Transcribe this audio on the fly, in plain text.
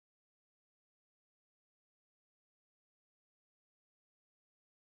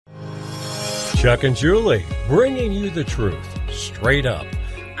Chuck and Julie, bringing you the truth, straight up.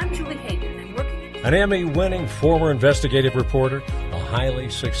 I'm Julie Hayden. I'm working An Emmy-winning former investigative reporter, a highly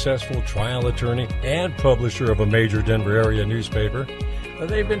successful trial attorney, and publisher of a major Denver area newspaper.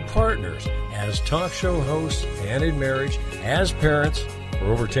 They've been partners as talk show hosts and in marriage, as parents for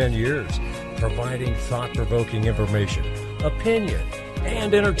over 10 years, providing thought-provoking information, opinion,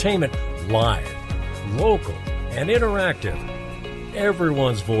 and entertainment live, local, and interactive.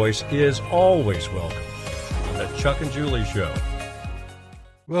 Everyone's voice is always welcome on the Chuck and Julie Show.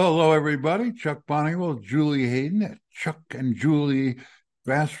 Well, hello, everybody. Chuck Bonniwell, Julie Hayden at Chuck and Julie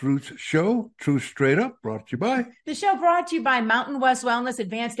Grassroots Show, True Straight Up, brought to you by. The show brought to you by Mountain West Wellness,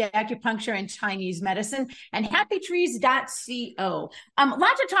 Advanced Acupuncture and Chinese Medicine, and HappyTrees.co. A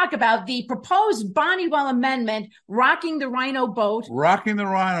lot to talk about. The proposed Bonniwell Amendment, rocking the Rhino boat. Rocking the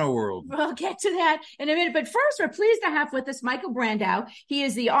Rhino world. We'll get to that in a minute. But first, we're pleased to have with us Michael Brandow. He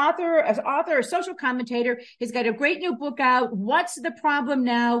is the author, a social commentator. He's got a great new book out, What's the Problem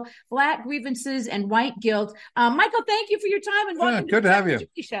Now? Black Grievances and White Guilt. Michael, thank you for your time and welcome Good to have you.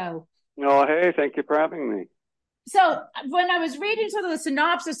 Show. Oh, hey, thank you for having me. So when I was reading sort of the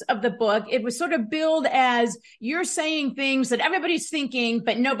synopsis of the book, it was sort of billed as you're saying things that everybody's thinking,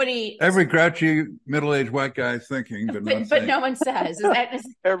 but nobody... Every grouchy middle-aged white guy is thinking, but no one says.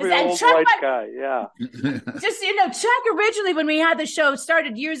 Every old white guy, yeah. Just, Chuck originally, when we had the show,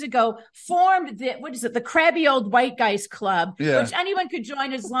 started years ago, formed the Crabby Old White Guys Club, which anyone could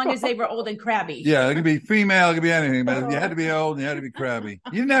join as long as they were old and crabby. Yeah, it could be female, it could be anything, but you had to be old and you had to be crabby.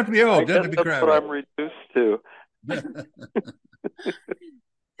 You didn't have to be old, you had to be crabby. That's what I'm reduced to. So tell us,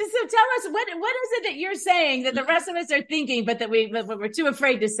 what is it that you're saying that the rest of us are thinking, but that we're too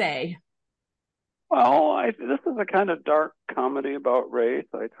afraid to say? Well, this is a kind of dark comedy about race.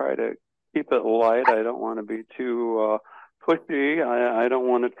 I try to keep it light. I don't want to be too pushy. I don't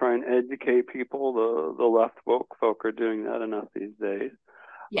want to try and educate people. The left woke folk are doing that enough these days.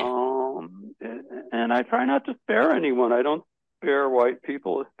 Yeah. And I try not to spare anyone. I don't spare white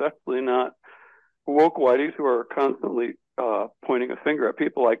people, especially not woke whiteys who are constantly pointing a finger at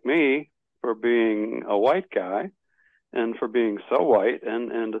people like me for being a white guy and for being so white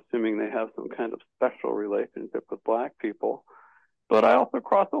and assuming they have some kind of special relationship with black people. But I also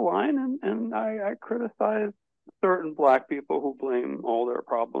cross a line and I criticize certain black people who blame all their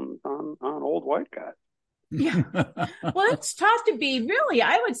problems on old white guys. Yeah. Well, it's tough to be really,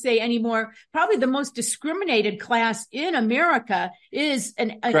 I would say anymore, probably the most discriminated class in America is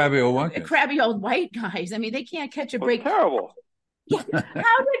crabby old white guys. I mean, they can't catch a break. Terrible. Yeah. How did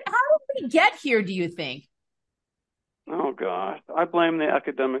we get here, do you think? Oh, gosh. I blame the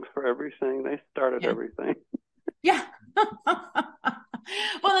academics for everything. They started everything. Yeah.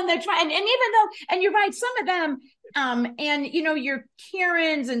 Well, and they're trying, and even though, and you're right, some of them, and your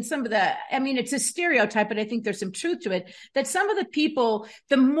Karens and some of it's a stereotype, but I think there's some truth to it, that some of the people,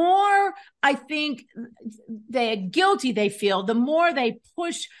 the more I think they're guilty they feel, the more they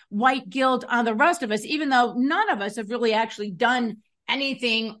push white guilt on the rest of us, even though none of us have really actually done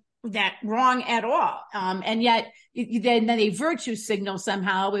anything that wrong at all. And yet then they virtue signal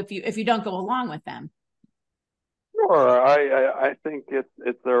somehow if you don't go along with them. Sure, I think it's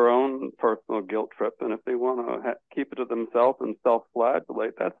their own personal guilt trip, and if they want to keep it to themselves and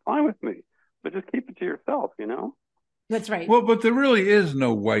self-flagellate, that's fine with me. But just keep it to yourself, That's right. Well, but there really is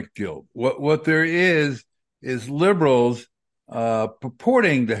no white guilt. What there is liberals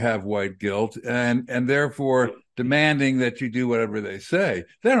purporting to have white guilt and therefore demanding that you do whatever they say.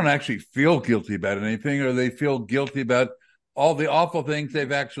 They don't actually feel guilty about anything, or they feel guilty about all the awful things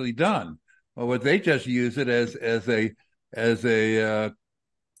they've actually done. Or what they just use it as a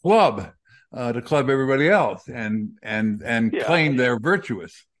club to club everybody else and claim they're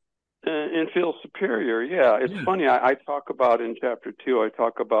virtuous and feel superior. Yeah, it's funny. I talk about in chapter 2. I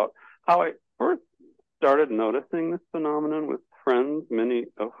talk about how I first started noticing this phenomenon with friends, many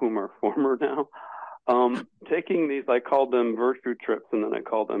of whom are former now, taking these. I called them virtue trips, and then I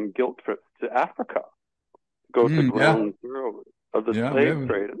called them guilt trips to Africa. Go to ground zero of the slave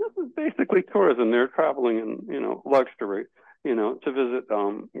trade. And this is basically tourism. They're traveling in, luxury, to visit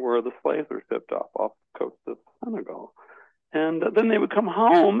where the slaves were shipped off the coast of Senegal. And then they would come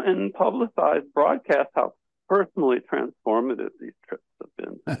home and broadcast how personally transformative these trips have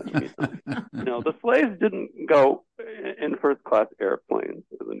been. The slaves didn't go in first-class airplanes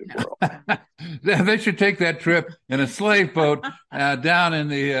to the New World. They should take that trip in a slave boat down in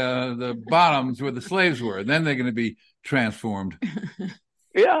the bottoms where the slaves were. Then they're going to be transformed.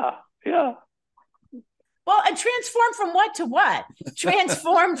 Yeah. Well, Well, and transformed from what to what?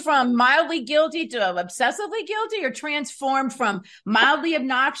 Transformed from mildly guilty to obsessively guilty, or transformed from mildly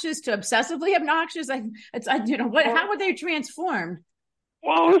obnoxious to obsessively obnoxious? How were they transformed?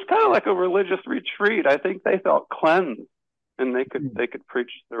 Well, it was kind of like a religious retreat. I think they felt cleansed, and they could preach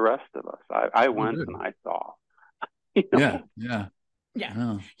to the rest of us. I went and I saw. Yeah. We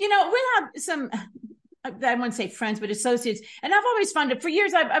have some, I wouldn't say friends, but associates. And I've always found it for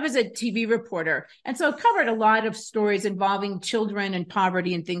years. I was a TV reporter. And so I covered a lot of stories involving children and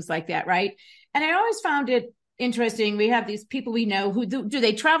poverty and things like that. Right. And I always found it interesting. We have these people we know who do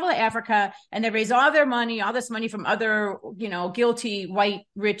they travel to Africa and they raise all this money from other, guilty white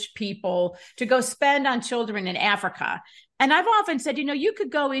rich people to go spend on children in Africa. And I've often said, you could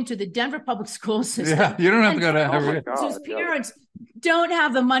go into the Denver public school system. Yeah, you don't have to go to Africa. Whose parents don't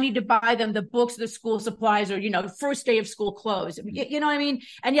have the money to buy them the books, the school supplies, or, the first day of school clothes. You know what I mean?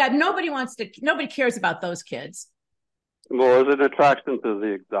 And nobody cares about those kids. Well, there's an attraction to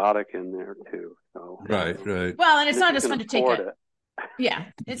the exotic in there too. So. Right. Well, and it's not as fun to take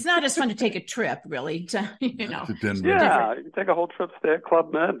it's not as fun to take a trip, really. To Denver. Yeah, you take a whole trip, stay at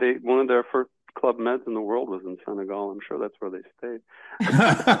Club Med. One of their first Club Meds in the world was in Senegal. I'm sure that's where they stayed.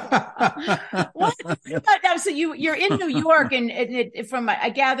 So you're in New York, and I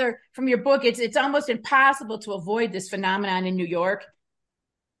gather from your book, it's almost impossible to avoid this phenomenon in New York.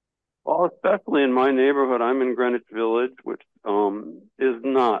 Well, especially in my neighborhood, I'm in Greenwich Village, which is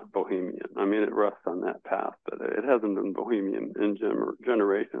not bohemian. I mean, it rests on that path, but it hasn't been bohemian in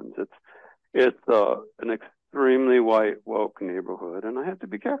generations. It's an extremely white, woke neighborhood, and I have to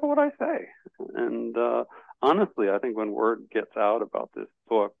be careful what I say. And honestly, I think when word gets out about this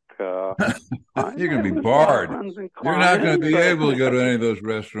book, you're going to be barred. You're not going to be able to go to any of those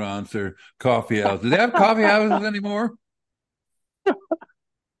restaurants or coffee houses. Do they have coffee houses anymore?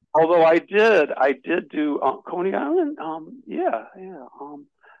 Although I did do Coney Island.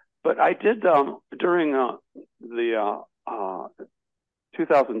 But I did during the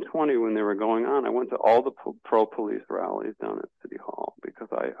 2020 when they were going on. I went to all the pro-police rallies down at City Hall because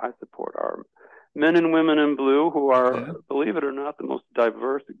I support our men and women in blue, who are, believe it or not, the most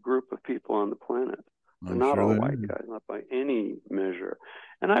diverse group of people on the planet. They're not all white guys, not by any measure.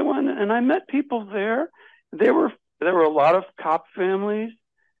 And I went and I met people there. There were a lot of cop families,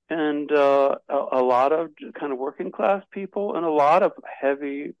 and a lot of kind of working class people, and a lot of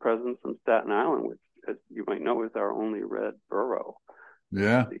heavy presence in Staten Island, which, as you might know, is our only red borough.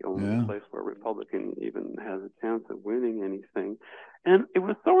 Yeah. The only place where a Republican even has a chance of winning anything. And it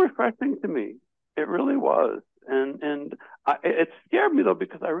was so refreshing to me. It really was. And it scared me, though,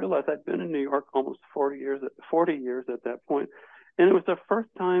 because I realized I'd been in New York almost 40 years at that point. And it was the first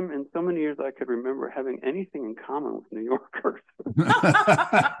time in so many years I could remember having anything in common with New Yorkers.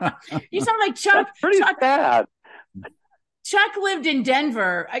 You sound like Chuck. That's pretty bad. Chuck lived in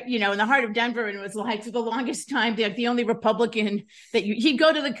Denver, in the heart of Denver, and it was like for the longest time the only Republican that he'd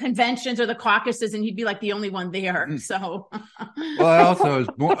go to the conventions or the caucuses, and he'd be like the only one there. So, well,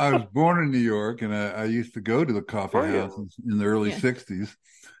 I was born in New York, and I used to go to the coffee houses in the early '60s.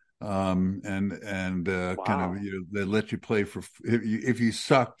 Kind of, they let you play for, if you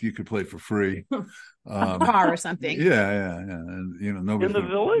sucked, you could play for free. A car or something. Yeah. And, nobody. In the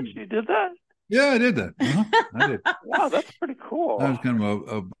village, you did that? Yeah, I did that. I did. Wow, that's pretty cool. I was kind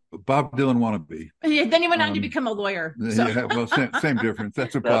of a Bob Dylan wannabe. Yeah, then he went on to become a lawyer. So. Yeah, well, same difference.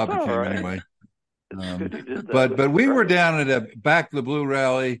 That's what Bob became anyway. But we were down at a Back the Blue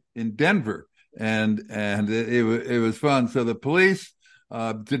rally in Denver, and it was fun. So the police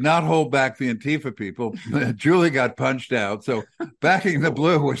did not hold back the Antifa people. Julie got punched out. So backing the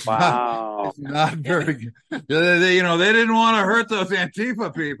blue was not very good. They didn't want to hurt those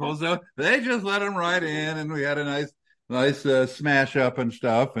Antifa people. So they just let them right in. And we had a nice smash up and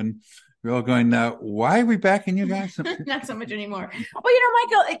stuff. And we're all going, now, why are we backing you guys? Not so much anymore. Well,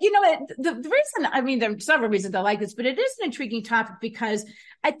 Michael, the reason, there are several reasons I like this, but it is an intriguing topic because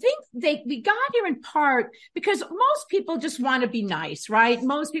I think we got here in part because most people just want to be nice, right?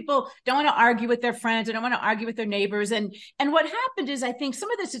 Most people don't want to argue with their friends. They don't want to argue with their neighbors. And what happened is I think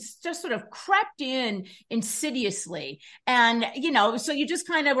some of this is just sort of crept in insidiously. And, so you just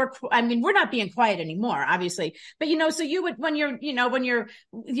kind of we're not being quiet anymore, obviously. But, so you would, when your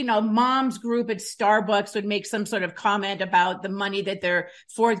mom's group at Starbucks would make some sort of comment about the money that their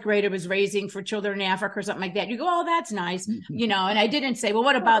fourth grader was raising for children in Africa or something like that. You go, oh, that's nice. And I didn't say,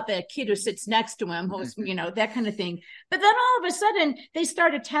 well, what about the kid who sits next to him, who's, that kind of thing. But then all of a sudden they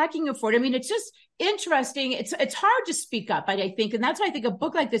start attacking you for it. It's just interesting. It's hard to speak up, I think. And that's why I think a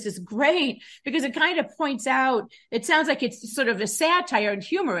book like this is great because it kind of points out, it sounds like it's sort of a satire and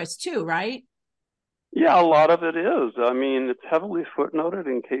humorous too, right? Yeah, a lot of it is. I mean, it's heavily footnoted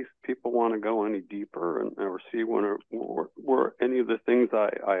in case people want to go any deeper or see where any of the things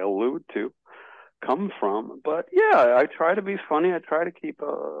I allude to come from. But yeah, I try to be funny. I try to keep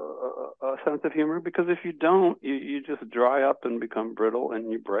a sense of humor, because if you don't, you just dry up and become brittle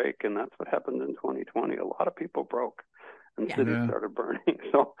and you break. And that's what happened in 2020. A lot of people broke and cities started burning.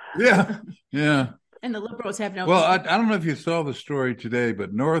 So yeah. And the liberals have no. Well, I don't know if you saw the story today,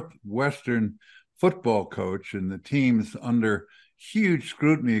 but Northwestern football coach and the team's under huge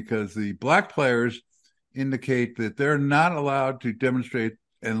scrutiny because the black players indicate that they're not allowed to demonstrate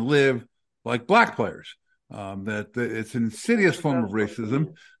and live like black players. That it's an insidious form of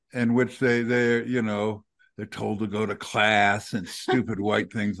racism, in which they're told to go to class and stupid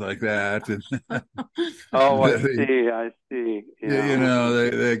white things like that. And I see. Yeah.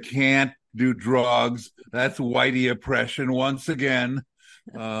 They can't do drugs. That's whitey oppression once again.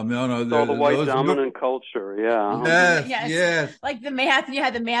 No. It's all the white dominant culture. Yeah. Yes. Like the math, you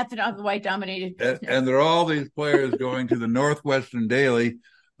had the math of the white dominated. And there are all these players going to the Northwestern Daily,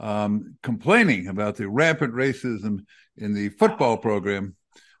 complaining about the rampant racism in the football program,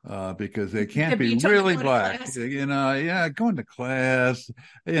 because they can't be really black. Going to class,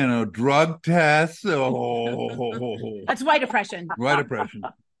 drug tests. That's white oppression. White oppression.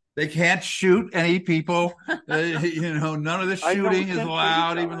 They can't shoot any people. None of the shooting is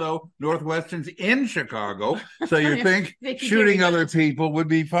allowed, even though Northwestern's in Chicago. So you think shooting other people would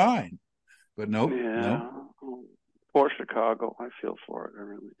be fine. But nope. Yeah. Poor Chicago. I feel for it. I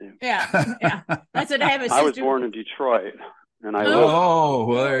really do. Yeah. That's what I have a sister. I was born in Detroit. And well,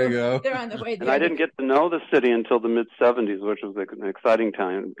 there you go. They're on the way there. And I didn't get to know the city until the mid-'70s, which was an exciting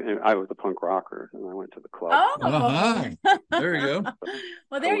time. I was a punk rocker, and I went to the club. There you go.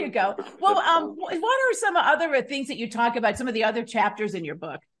 Well, there you go. Well, what are some other things that you talk about, some of the other chapters in your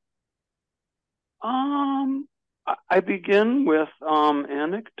book? I begin with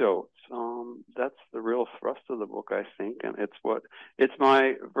anecdotes. That's the real thrust of the book, I think, and it's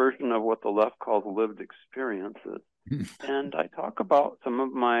my version of what the left calls lived experiences. And I talk about some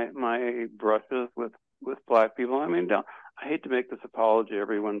of my brushes with black people. I mean, I hate to make this apology.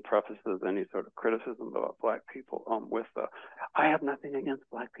 Everyone prefaces any sort of criticism about black people with I have nothing against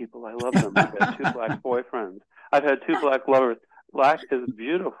black people. I love them. I've had 2 black boyfriends. I've had 2 black lovers. Black is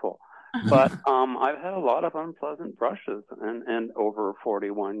beautiful. But I've had a lot of unpleasant brushes and over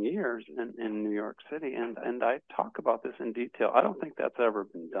 41 years in New York City. And I talk about this in detail. I don't think that's ever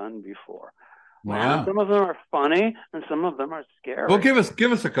been done before. Wow. And some of them are funny and some of them are scary. Well, give us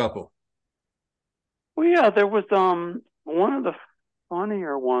a couple. Well, yeah, there was one of the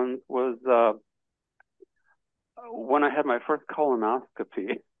funnier ones was when I had my first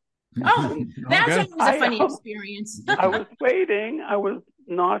colonoscopy. Oh, that was a funny experience. I was waiting. I was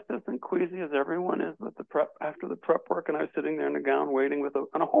nauseous and queasy as everyone is with the prep after the prep work, and I was sitting there in a gown waiting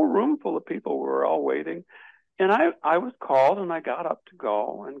and a whole room full of people were all waiting. And I was called, and I got up to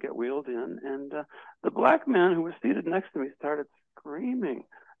go and get wheeled in, and the black man who was seated next to me started screaming.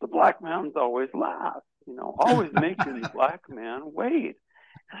 The black man's always laugh, always making the black man wait.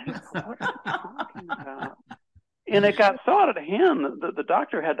 And I go, what are you talking about? And it got so out of hand that the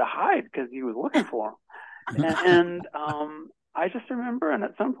doctor had to hide because he was looking for him. And I just remember, and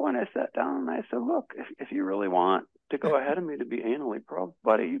at some point I sat down and I said, look, if you really want to go ahead of me to be anally probed,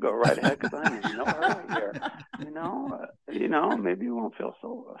 buddy, you go right ahead, because I'm in no hurry here. Maybe you won't feel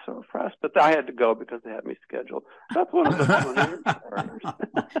so oppressed. But I had to go because they had me scheduled. That's one of the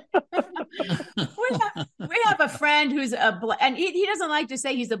We have a friend who's and he doesn't like to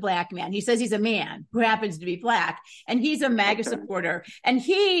say he's a black man. He says he's a man who happens to be black, and he's a MAGA supporter. And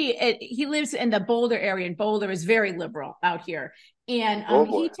he lives in the Boulder area, and Boulder is very liberal out here. And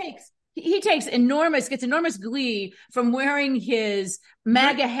he gets enormous glee from wearing his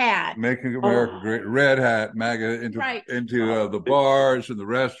MAGA hat. Making America great, red hat, MAGA into the bars and the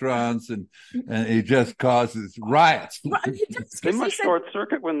restaurants, and he just causes riots. They must short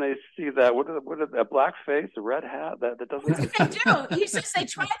circuit when they see that. What is a black face, a red hat? That doesn't. They do. He says they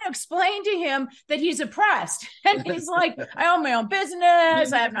try to explain to him that he's oppressed, and he's like, "I own my own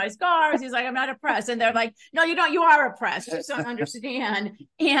business. I have nice cars." He's like, "I'm not oppressed," and they're like, "No, you don't. You are oppressed. You just don't understand."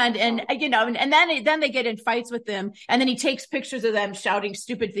 And then they get in fights with them, and then he takes pictures of them shouting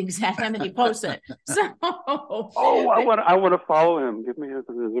stupid things at him, and he posts it. So, I want to follow him. Give me his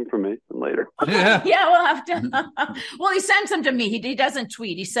information later. Yeah, we'll have to. Well, he sends them to me. He doesn't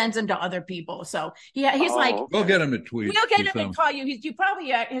tweet. He sends them to other people. So he's like, we'll get him to tweet. We'll get him to call you. You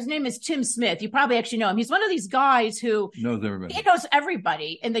probably his name is Tim Smith. You probably actually know him. He's one of these guys who knows everybody. He knows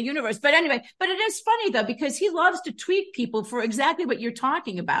everybody in the universe. But anyway, it is funny though, because he loves to tweet people for exactly what you're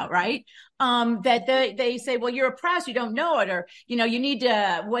talking about, right? that they say, well, you're oppressed, you don't know it, or you need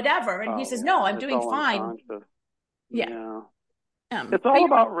to whatever, and he says, no, I'm doing fine. Yeah. It's all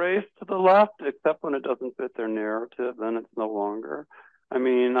about race to the left, except when it doesn't fit their narrative, then it's no longer. I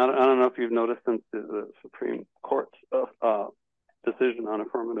mean, I don't know if you've noticed since the Supreme Court's decision on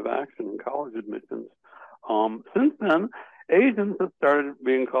affirmative action in college admissions. Since then, Asians have started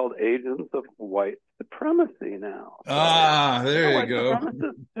being called agents of white supremacy now. So, there you go. White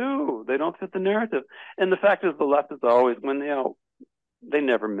supremacists too. They don't fit the narrative. And the fact is, the left is always, when they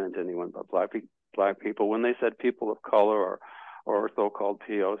never meant anyone but black people. When they said people of color or so-called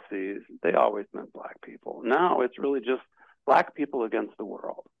POCs, they always meant black people. Now it's really just black people against the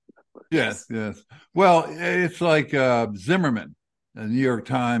world. Yes. Well, it's like Zimmerman. The New York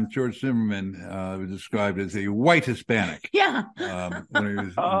Times, George Zimmerman was described as a white Hispanic. Yeah. When he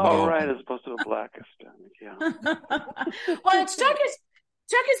was right, as opposed to a black Hispanic. Yeah. Well, Chuck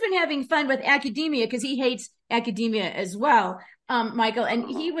has been having fun with academia because he hates academia as well, Michael. And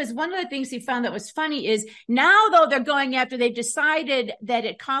one of the things he found that was funny is now, though, they've decided that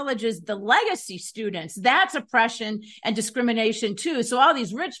at colleges, the legacy students, that's oppression and discrimination too. So all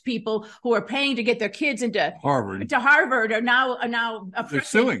these rich people who are paying to get their kids into Harvard are now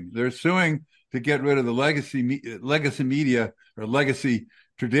oppressing. They're suing to get rid of the legacy media or legacy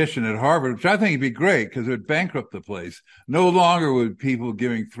tradition at Harvard, which I think would be great because it would bankrupt the place. No longer would people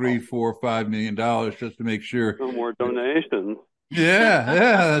giving $3, $4, $5 million just to make sure. No more donations. Yeah,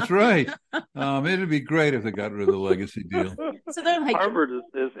 that's right. It'd be great if they got rid of the legacy deal. So they're like, Harvard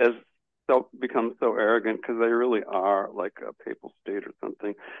has become so arrogant because they really are like a papal state or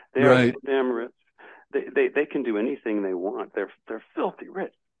something. They are so damn rich. They can do anything they want. They're filthy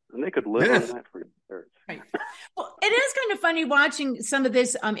rich, and they could live on that for years. Right. Well, it is kind of funny watching some of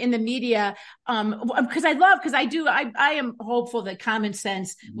this in the media because I am hopeful that common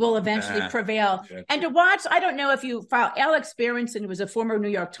sense will eventually prevail. Yeah. And to watch, I don't know if you follow Alex Berenson, who was a former New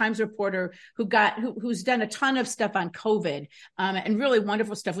York Times reporter who's done a ton of stuff on COVID and really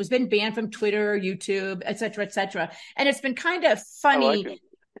wonderful stuff, who's been banned from Twitter, YouTube, et cetera. And it's been kind of funny. I like it.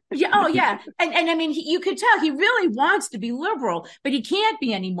 Yeah. Oh, yeah. And I mean, you could tell he really wants to be liberal, but he can't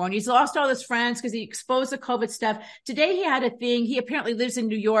be anymore. And he's lost all his friends because he exposed the COVID stuff. Today he had a thing. He apparently lives in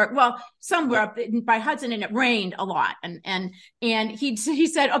New York. Well, somewhere up by Hudson, and it rained a lot. And he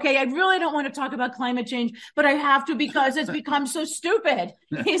said, okay, I really don't want to talk about climate change, but I have to because it's become so stupid.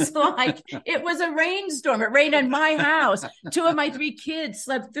 He's like, it was a rainstorm. It rained in my house. 2 of my 3 kids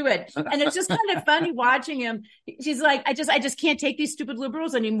slept through it. And it's just kind of funny watching him. She's like, I just can't take these stupid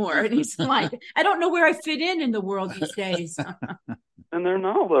liberals anymore. And he's like, I don't know where I fit in the world these days. And they're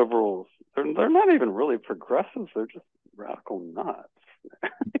not liberals. They're not even really progressives. They're just radical nuts.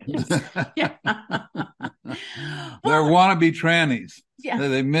 Yeah. They're wannabe trannies. Yeah.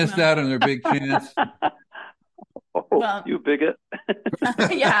 They missed out on their big chance. Well, you bigot.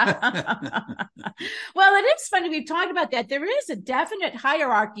 Yeah. Well, it is funny. We've talked about that. There is a definite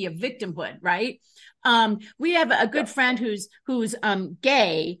hierarchy of victimhood, right? We have a good friend who's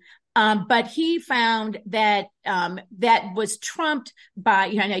gay, but he found that that was trumped by,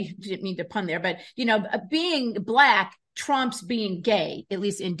 I know you didn't mean to pun there, but being black trumps being gay, at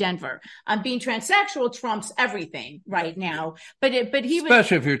least in Denver. Being transsexual trumps everything right now. But he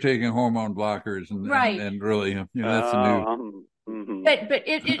especially if you're taking hormone blockers and really, that's a new. Mm-hmm. But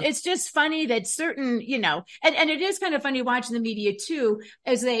it's just funny that certain, and it is kind of funny watching the media too,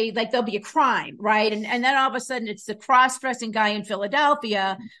 as there'll be a crime, right? And then all of a sudden it's the cross-dressing guy in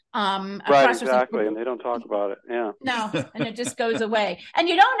Philadelphia. Right, exactly. And they don't talk about it. Yeah. No, and it just goes away. And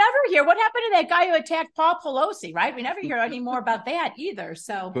you don't ever hear what happened to that guy who attacked Paul Pelosi, right? We never hear any more about that either.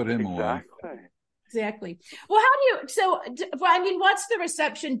 So put him on. Exactly. Well, what's the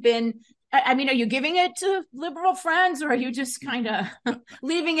reception been? I mean, are you giving it to liberal friends, or are you just kind of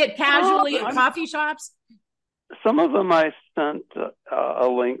leaving it casually at coffee shops? Some of them I sent a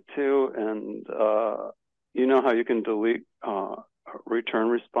link to, and you know how you can delete return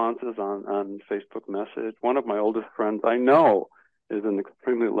responses on Facebook message. One of my oldest friends I know is an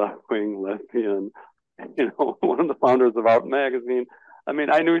extremely left-wing lesbian, one of the founders of Out Magazine. I mean,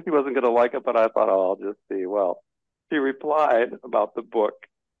 I knew she wasn't going to like it, but I thought, I'll just see. Well, she replied about the book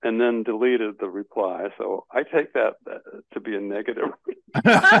and then deleted the reply. So I take that to be a negative.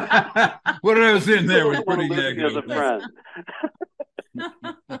 What I was in there was pretty negative. As a friend.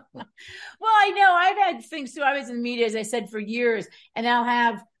 Well, I know I've had things too. I was in the media, as I said, for years, and I'll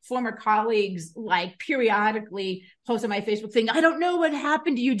have former colleagues like periodically post on my Facebook thing, I don't know what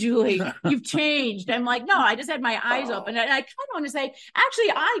happened to you, Julie. You've changed. I'm like, no, I just had my eyes open. And I kind of want to say,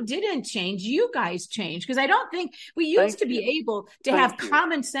 actually, I didn't change. You guys changed, because I don't think we used to be able to have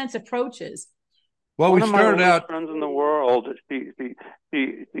common sense approaches. Well, One we of my started out. friends in the world. She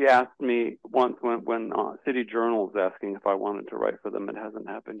asked me once when City Journal was asking if I wanted to write for them. It hasn't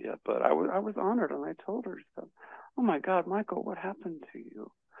happened yet, but I was honored, and I told her, she said, "Oh my God, Michael, what happened to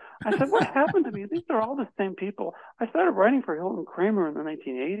you?" I said, "What happened to me? These are all the same people. I started writing for Hilton Kramer in the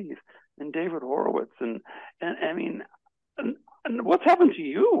 1980s and David Horowitz, and I mean." And what's happened to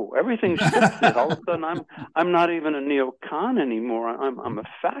you? Everything shifted. All of a sudden, I'm not even a neocon anymore. I'm a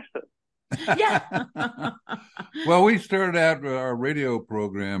fascist. Yeah. Well, we started out our radio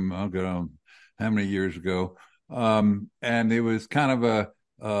program, I'll go how many years ago, and it was kind of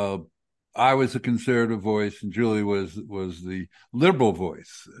I was a conservative voice, and Julie was the liberal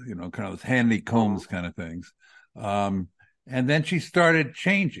voice, kind of those Handy Combs kind of things. And then she started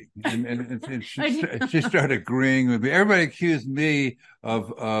changing, and she started agreeing with me. Everybody accused me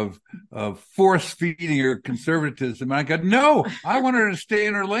of force feeding her conservatism. I go, no, I want her to stay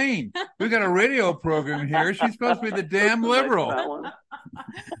in her lane. We got a radio program here. She's supposed to be the damn liberal.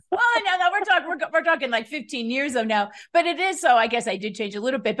 Well, we're talking like 15 years ago now, but it is so. I guess I did change a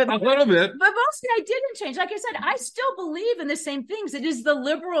little bit, but a little bit. But mostly I didn't change. Like I said, I still believe in the same things. It is the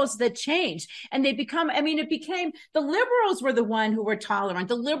liberals that change, and they become. I mean, it became the liberals were the one who were tolerant.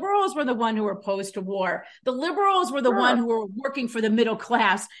 The liberals were the one who were opposed to war. The liberals were the one who were working for the middle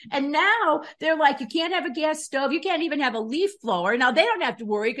class, and now they're like, you can't have a gas stove, you can't even have a leaf blower. Now they don't have to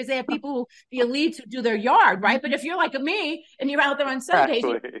worry because they have people, the elites, who do their yard, right? But if you're like me and you're out there on Sundays.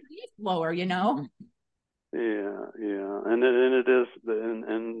 Leaf blower, Yeah, and it is,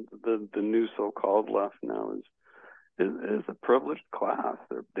 and the new so-called left now is a privileged class.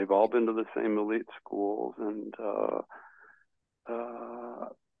 They've all been to the same elite schools, and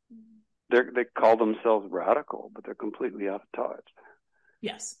they call themselves radical, but they're completely out of touch.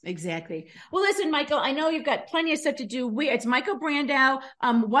 Yes, exactly. Well, listen, Michael, I know you've got plenty of stuff to do. It's Michael Brandow.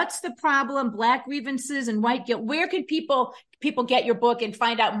 What's the Problem? Black Grievances and White Guilt. Where can people get your book and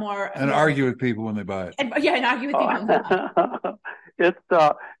find out more? And argue with people when they buy it. And argue with people when they buy it.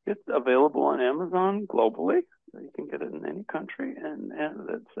 It's available on Amazon globally. You can get it in any country, and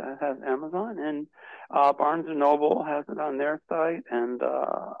it has Amazon, and Barnes & Noble has it on their site, and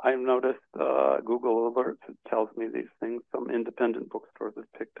I've noticed Google Alerts, it tells me these things. Some independent bookstores have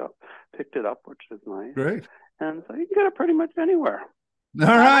picked it up, which is nice. Great. And so you can get it pretty much anywhere. All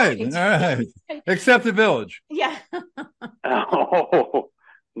right. Except the Village. Yeah. Oh,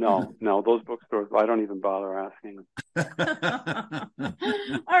 no, those bookstores, I don't even bother asking them.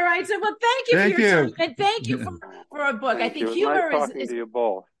 All right. So, well, thank you for your time, and thank you for a book. I think humor nice talking to you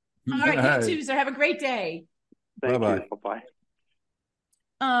both. All right, you too, sir. Have a great day. Thank you. Bye-bye.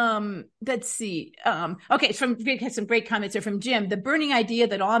 Let's see. Okay, we had some great comments here from Jim. The burning idea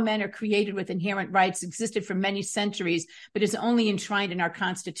that all men are created with inherent rights existed for many centuries, but is only enshrined in our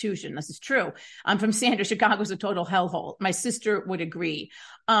Constitution. This is true. From Sandra, Chicago's a total hellhole. My sister would agree.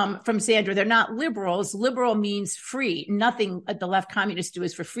 From Sandra, they're not liberals. Liberal means free. Nothing the left communists do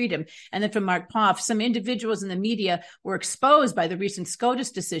is for freedom. And then from Mark Poff, some individuals in the media were exposed by the recent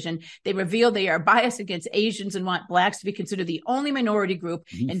SCOTUS decision. They revealed they are biased against Asians and want blacks to be considered the only minority group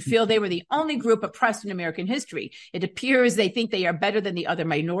and feel they were the only group oppressed in American history. It appears they think they are better than the other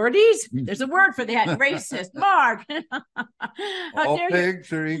minorities. There's a word for that, racist. Mark. All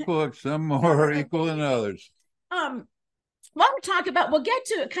pigs are equal, some more are equal than others. We'll get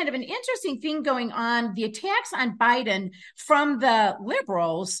to kind of an interesting thing going on, the attacks on Biden from the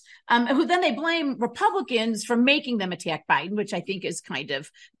liberals, who then they blame Republicans for making them attack Biden, which I think is kind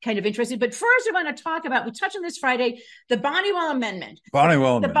of interesting. But first, I want to talk about, we touched on this Friday, the Bonniwell Amendment. The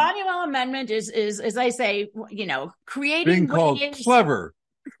Bonniwell Amendment is, as I say, creating being called clever,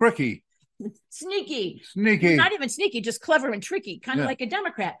 tricky. Sneaky, not even sneaky, just clever and tricky, kind of like a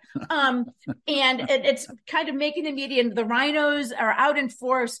Democrat. And it's kind of making the media, and the rhinos are out in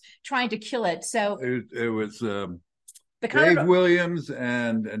force trying to kill it. So it was Dave Williams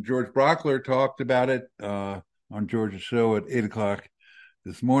and George Brockler talked about it on George's show at 8:00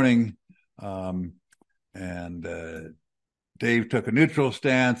 this morning, and Dave took a neutral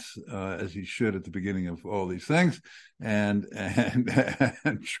stance, as he should at the beginning of all these things, and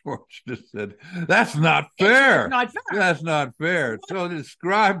George just said, "That's not fair. That's not fair." So to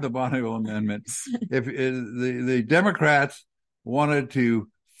describe the Bonniwell Amendment, if the Democrats wanted to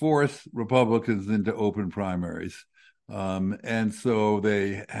force Republicans into open primaries, and so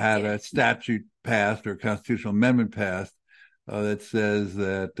they had a statute passed or constitutional amendment passed that says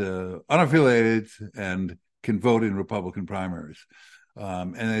that unaffiliated and can vote in Republican primaries.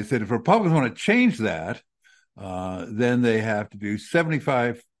 And they said if Republicans want to change that, then they have to do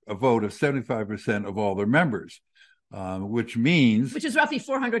a vote of 75% of all their members, which is roughly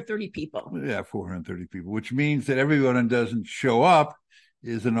 430 people. Yeah, 430 people, which means that everyone who doesn't show up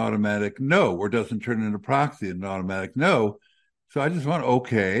is an automatic no, or doesn't turn into proxy, an automatic no. So I just went,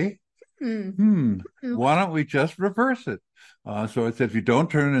 okay, why don't we just reverse it? So I said, if you don't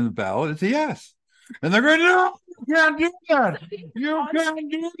turn it in the ballot, it's a yes. And they're going, no, you can't do that. You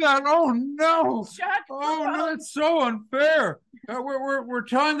can't do that. Oh, no. That's so unfair. We're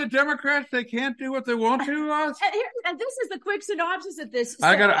telling the Democrats they can't do what they want to us. And this is the quick synopsis of this.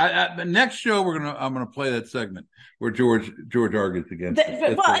 The next show I'm gonna play that segment where George argues against it.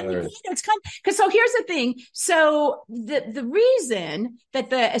 It's kind because so here's the thing. So the reason that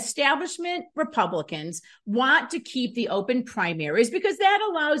the establishment Republicans want to keep the open primaries because that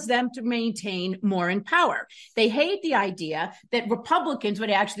allows them to maintain more in power. They hate the idea that Republicans would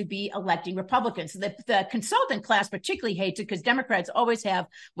actually be electing Republicans. The consultant class particularly hates it because Democrats always have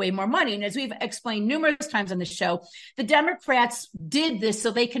way more money. And as we've explained numerous times on the show, the Democrats did this so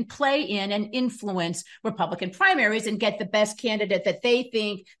they can play in and influence Republican primaries and get the best candidate that they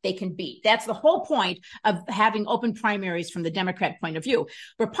think they can beat. That's the whole point of having open primaries from the Democrat point of view.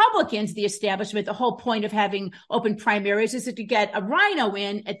 Republicans, the establishment, the whole point of having open primaries is to get a Rino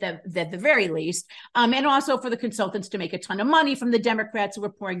in at the very least, and also for the consultants to make a ton of money from the Democrats who are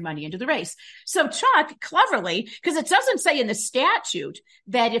pouring money into the race. So Chuck, cleverly, because it doesn't say in the statute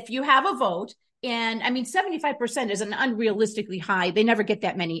that if you have a vote, and I mean, 75% is an unrealistically high. They never get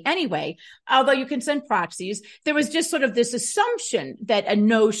that many anyway, although you can send proxies. There was just sort of this assumption that a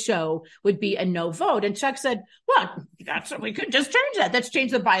no-show would be a no vote. And Chuck said, well, we could just change that. Let's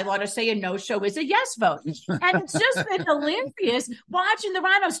change the bylaw to say a no-show is a yes vote. And it's just been hilarious watching the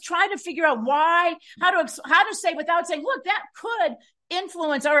Rhinos try to figure out how to say without saying, look, that could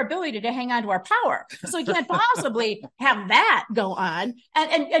influence our ability to hang on to our power. So we can't possibly have that go on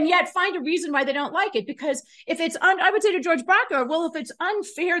and yet find a reason why they don't like it. Because if it's, I would say to George Brocker, well, if it's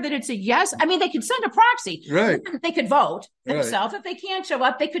unfair that it's a yes, I mean, they could send a proxy. Right. They could vote themselves. If they can't show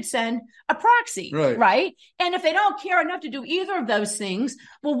up, they could send a proxy. Right. And if they don't care enough to do either of those things,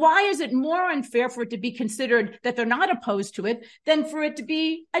 well, why is it more unfair for it to be considered that they're not opposed to it than for it to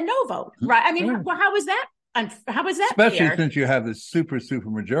be a no vote? Right. I mean, well, how is that? How is that especially fair? Since you have this super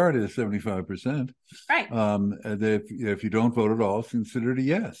majority of 75%, right? If you don't vote at all, it's considered a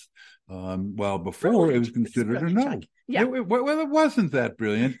yes. While before it was considered a no. Yeah. It wasn't that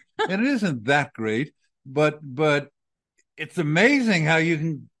brilliant, and it isn't that great, but it's amazing how you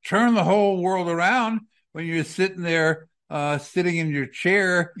can turn the whole world around when you're sitting there, sitting in your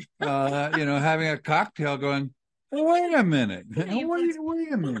chair, having a cocktail, going, wait a minute.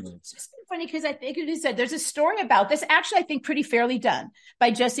 Wait a minute. It's just funny because I think you said there's a story about this. Actually, I think pretty fairly done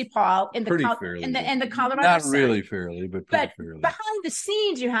by Jesse Paul in the Colorado Not Sun. really fairly, but pretty fairly. Behind the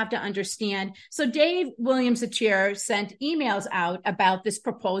scenes, you have to understand. So Dave Williams, the chair, sent emails out about this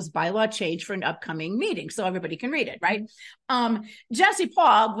proposed bylaw change for an upcoming meeting, so everybody can read it, right? Jesse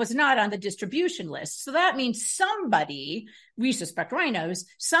Paul was not on the distribution list, so that means somebody, we suspect Rhinos,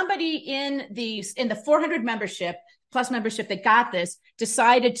 somebody in the 400 membership that got this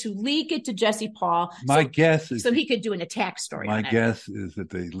decided to leak it to Jesse Paul. My guess is so he could do an attack story. My guess is that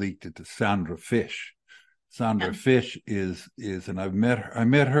they leaked it to Sandra Fish. Sandra Fish is, and I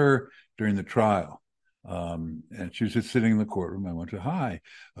met her during the trial, and she was just sitting in the courtroom. I went to, hi,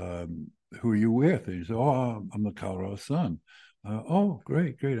 who are you with? And he said, oh, I'm the Colorado Sun. Oh,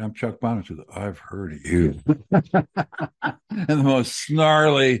 great. I'm Chuck Bonniwell. She said, I've heard of you. And the most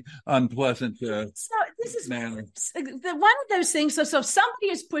snarly, unpleasant this is manner. One of those things. So somebody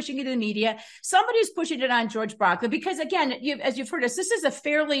is pushing it in the media. Somebody is pushing it on George Brocker because, again, as you've heard us, this is a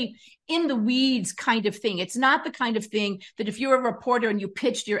fairly in the weeds kind of thing. It's not the kind of thing that if you're a reporter and you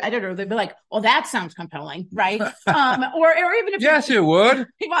pitched your editor, they'd be like, "Well, that sounds compelling, right?" or even if yes, it would.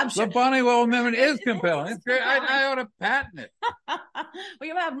 Well, sure. The Bonniwell Amendment is compelling. It's great. I ought to patent it. Well,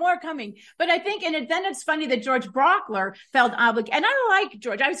 you have more coming, but I think, and then it's funny that George Brockler felt obligated, and I like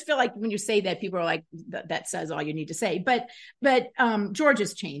George. I always feel like when you say that, people are like, "That says all you need to say." But George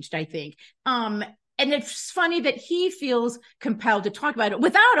has changed, I think. And it's funny that he feels compelled to talk about it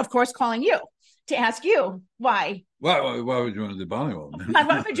without, of course, calling you to ask you Why? Why would you want the Bonniwell Amendment?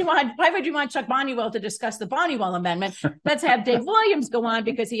 Why would you want Chuck Bonniwell to discuss the Bonniwell Amendment? Let's have Dave Williams go on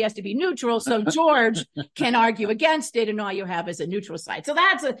because he has to be neutral, so George can argue against it, and all you have is a neutral side. So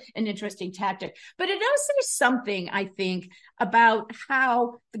that's an interesting tactic. But it does say something, I think, about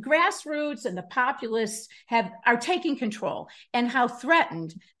how the grassroots and the populists are taking control and how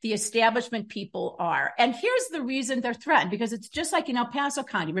threatened the establishment people are. And here's the reason they're threatened, because it's just like in El Paso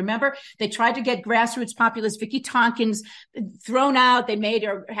County. Remember, they tried to get grassroots populist Vicki Tompkins thrown out. They made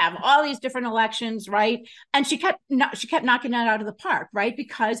her have all these different elections, right? And she kept knocking that out of the park, right?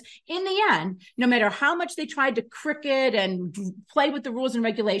 Because in the end, no matter how much they tried to cricket and play with the rules and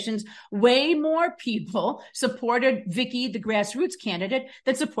regulations, way more people supported Vicki, the grassroots candidate,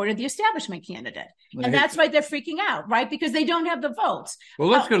 than supported the establishment candidate. And that's why they're freaking out, right? Because they don't have the votes. Well,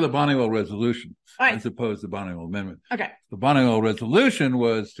 let's go to the Bonniwell resolution as opposed to the Bonniwell Amendment. Okay. The Bonniwell resolution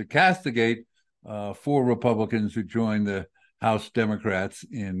was to castigate 4 Republicans who joined the House Democrats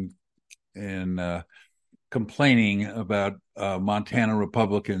in complaining about Montana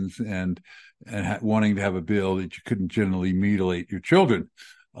Republicans and wanting to have a bill that you couldn't generally mutilate your children.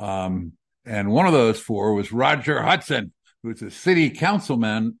 And one of those 4 was Roger Hudson, who's a city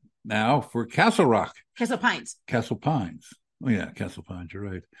councilman now for Castle Rock. Castle Pines. Oh, yeah, Castle Pines, you're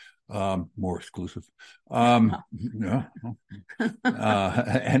right. More exclusive. Yeah.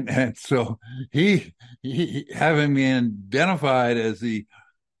 And so he having been identified as the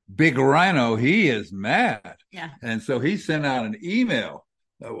big rhino, he is mad. Yeah. And so he sent out an email.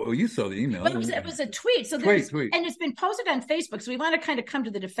 Well, you saw the email. But it was a tweet. So tweet. And it's been posted on Facebook. So we want to kind of come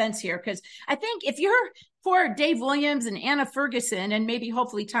to the defense here, because I think if you're for Dave Williams and Anna Ferguson and maybe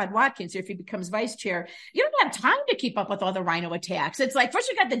hopefully Todd Watkins if he becomes vice chair, you don't have time to keep up with all the rhino attacks. It's like, first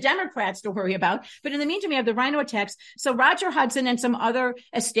you got the Democrats to worry about, but in the meantime, you have the rhino attacks. So Roger Hudson and some other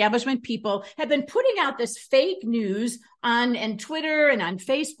establishment people have been putting out this fake news on Twitter and on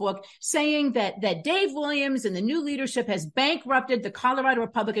Facebook saying that Dave Williams and the new leadership has bankrupted the Colorado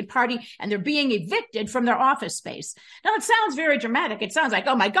Republican Party and they're being evicted from their office space. Now, it sounds very dramatic. It sounds like,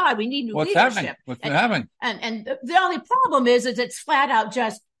 oh my God, we need new leadership. What's happening? And the only problem is it's flat out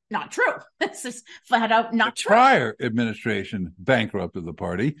just not true. This is flat out not true. The prior administration bankrupted the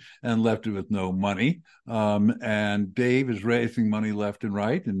party and left it with no money. And Dave is raising money left and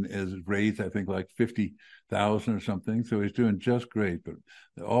right and has raised, I think, like $50,000 or something. So he's doing just great. But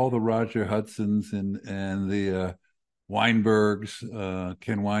all the Roger Hudsons and the Weinbergs,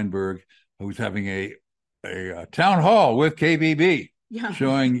 Ken Weinberg, who's having a town hall with KBB. Yeah.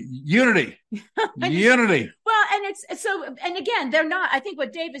 Showing unity. Unity. Well, and it's so, and again, they're not, I think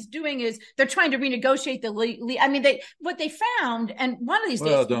what Dave is doing is they're trying to renegotiate what they found, and one of these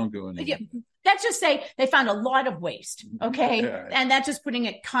days. Well, don't go into that. Let's just say they found a lot of waste. Okay. Yeah. And that's just putting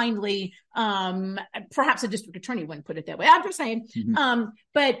it kindly. Perhaps a district attorney wouldn't put it that way. I'm just saying. Mm-hmm.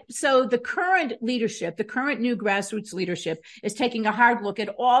 But so the current leadership, the current new grassroots leadership is taking a hard look at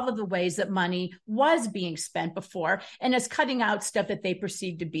all of the ways that money was being spent before and is cutting out stuff that they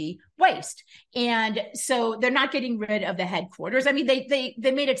perceive to be waste. And so they're not getting rid of the headquarters. I mean, they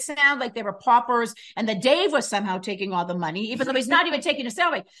made it sound like they were paupers and that Dave was somehow taking all the money, even though he's not even taking a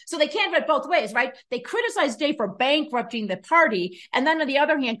salary. So they can't have it both ways, right? They criticize Dave for bankrupting the party, and then on the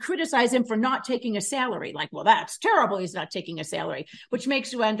other hand, criticize him for not taking a salary. Like, well, that's terrible. He's not taking a salary, which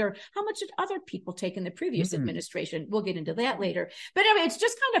makes you wonder, how much did other people take in the previous administration? We'll get into that later. But anyway, it's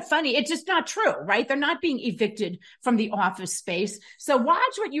just kind of funny. It's just not true, right? They're not being evicted from the office space. So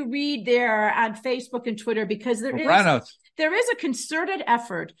watch what you read there on Facebook and Twitter, because there is a concerted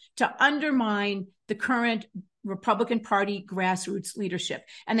effort to undermine the current Republican Party grassroots leadership.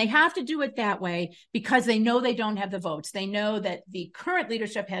 And they have to do it that way because they know they don't have the votes. They know that the current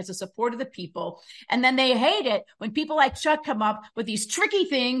leadership has the support of the people. And then they hate it when people like Chuck come up with these tricky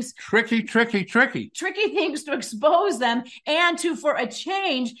things. Tricky things to expose them and to, for a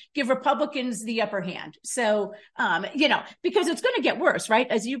change, give Republicans the upper hand. So, because it's going to get worse, right?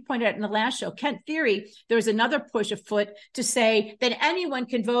 As you pointed out in the last show, Kent Theory, there's another push afoot to say that anyone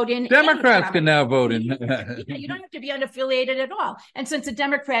can vote in. Democrats can now vote in. You don't have to be unaffiliated at all. And since the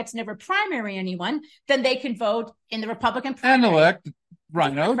Democrats never primary anyone, then they can vote in the Republican primary. And elect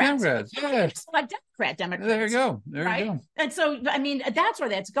Rino Democrats. Yes. Like Democrats. There you go. There you go. And so, I mean, that's where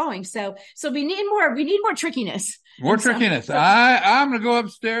that's going. So we need more trickiness. More trickiness. I'm going to go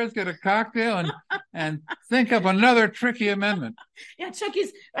upstairs, get a cocktail, and think up another tricky amendment. Yeah, Chuck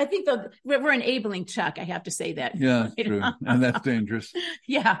I think we're enabling Chuck. I have to say that. Yeah, that's true. And that's dangerous.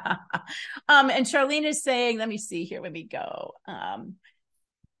 Yeah. And Charlene is saying, let me see here. Let me go.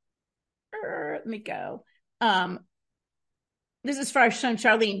 This is for our son,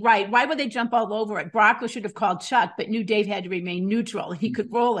 Charlene. Right. Why would they jump all over it? Brock should have called Chuck, but knew Dave had to remain neutral. He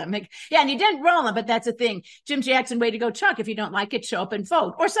could roll him. And he didn't roll him, but that's the thing. Jim Jackson, way to go, Chuck. If you don't like it, show up and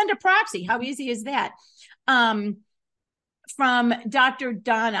vote. Or send a proxy. How easy is that? From Dr.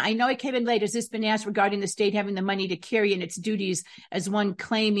 Donna, I know it came in late. Has this been asked regarding the state having the money to carry in its duties as one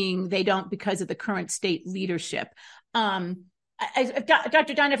claiming they don't because of the current state leadership?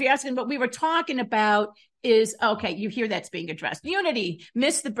 Dr. Donna, if you're asking what we were talking about is, okay, you hear that's being addressed. Unity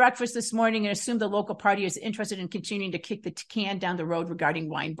missed the breakfast this morning and assumed the local party is interested in continuing to kick the can down the road regarding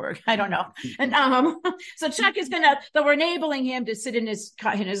Weinberg. I don't know. And so Chuck is we're enabling him to sit in his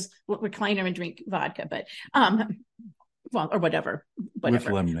recliner and drink vodka, but well, or whatever. With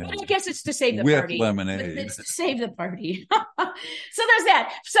lemonade. But I guess it's to save the with party. With lemonade. It's to save the party. So there's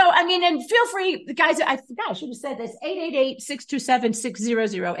that. So, I mean, and feel free, guys, I should have said this,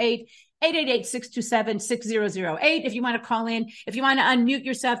 888-627-6008, 888-627-6008. If you want to call in, if you want to unmute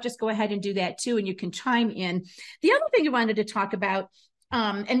yourself, just go ahead and do that too, and you can chime in. The other thing I wanted to talk about,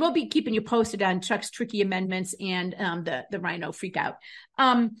 and we'll be keeping you posted on Chuck's tricky amendments and the Rhino freak out,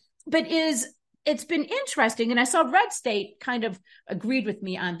 but it's been interesting, and I saw Red State kind of agreed with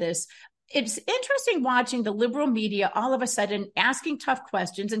me on this. It's interesting watching the liberal media all of a sudden asking tough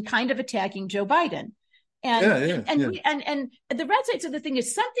questions and kind of attacking Joe Biden. And the Red State said the thing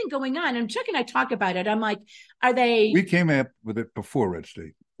is something going on. And Chuck and I talk about it. I'm like, are they? We came up with it before Red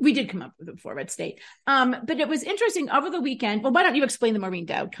State. We did come up with it before Red State. But it was interesting over the weekend. Well, why don't you explain the Maureen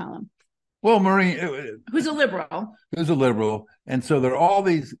Dowd column? Well, Maureen, who's a liberal, and so there are all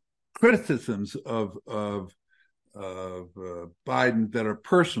these criticisms of Biden that are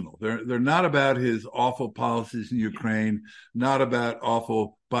personal. They're not about his awful policies in Ukraine, not about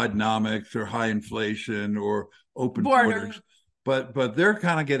awful Bidenomics or high inflation or open borders, but they're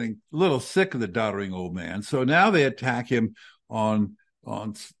kind of getting a little sick of the doddering old man. So now they attack him on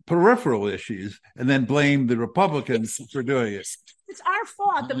peripheral issues and then blame the Republicans for doing it. It's our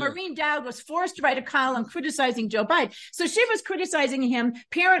fault that Maureen Dowd was forced to write a column criticizing Joe Biden. So she was criticizing him,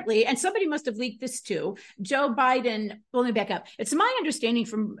 apparently, and somebody must have leaked this too. Joe Biden, let me back up. It's my understanding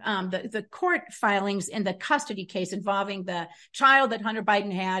from the court filings in the custody case involving the child that Hunter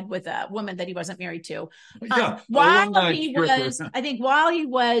Biden had with a woman that he wasn't married to. While he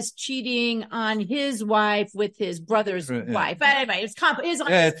was cheating on his wife with his brother's wife. But anyway, it's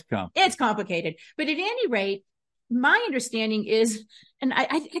complicated. But at any rate, my understanding is, and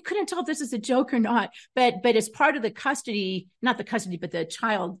I couldn't tell if this is a joke or not, but as part of the custody, not the custody, but the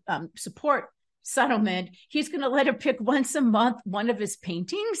child support settlement, he's going to let her pick once a month one of his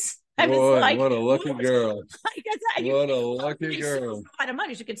paintings. Boy, what a lucky girl. What a lucky girl. A lot of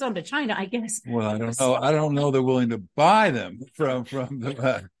money. She could sell them to China, I guess. Well, I don't know. I don't know they're willing to buy them from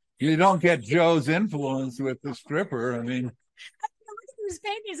the you don't get Joe's influence with the stripper. I mean, his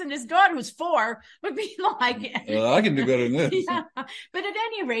paintings, and his daughter, who's 4, would be like, well, I can do better than this. Yeah. But at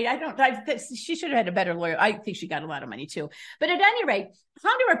any rate, she should have had a better lawyer. I think she got a lot of money too. But at any rate,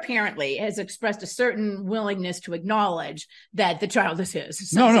 Hunter apparently has expressed a certain willingness to acknowledge that the child is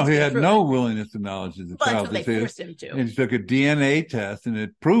his. No, he had no willingness to acknowledge that the child is his. Him to. And he took a DNA test, and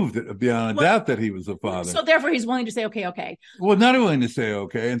it proved it beyond a doubt that he was the father. So therefore, he's willing to say, okay. Well, not willing to say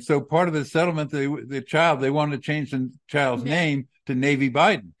okay. And so part of the settlement, they wanted to change the child's name to Navy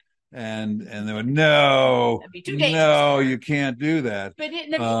Biden. And they went, no, you can't do that. But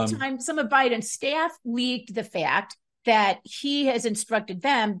in the meantime, some of Biden's staff leaked the fact that he has instructed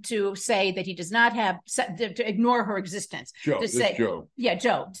them to say that he does not have, to ignore her existence. Joe. Yeah,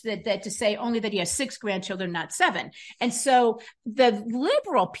 Joe. That to say only that he has 6 grandchildren, not 7. And so the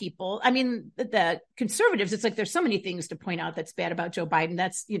liberal people, I mean, the conservatives, it's like there's so many things to point out that's bad about Joe Biden.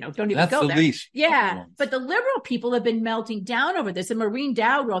 That's, don't even go there. Least. Yeah. But the liberal people have been melting down over this. And Maureen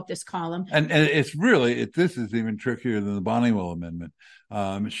Dowd wrote this column. And it's really, this is even trickier than the Bonniwell Amendment.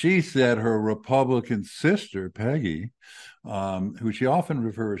 She said her Republican sister, Peggy, who she often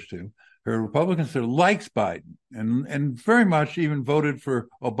refers to, her Republican sister likes Biden and very much even voted for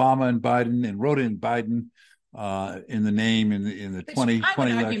Obama and Biden and wrote in Biden in the name in the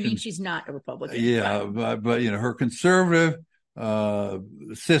 2020 election. Mean she's not a Republican. Yeah, but her conservative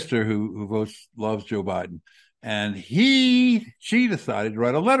sister who loves Joe Biden, and she decided to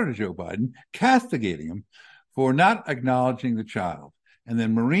write a letter to Joe Biden castigating him for not acknowledging the child. And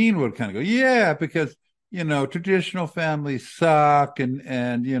then Maureen would kind of go, yeah, because, traditional families suck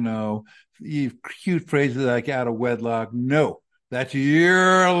and you cute phrases like out of wedlock. No, that's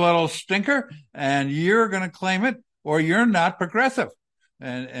your little stinker and you're going to claim it or you're not progressive.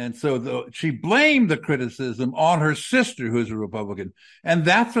 And so she blamed the criticism on her sister, who's a Republican. And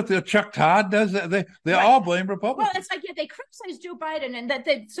that's what the Chuck Todd does. They all blame Republicans. Well, it's like they criticize Joe Biden and that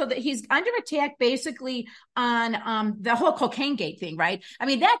he's under attack basically on the whole cocaine gate thing, right? I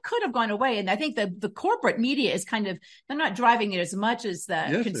mean, that could have gone away. And I think the corporate media is they're not driving it as much as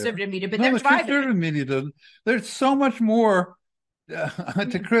the conservative media, but they're driving conservative media doesn't. There's so much more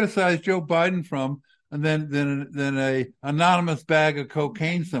to criticize Joe Biden from than a anonymous bag of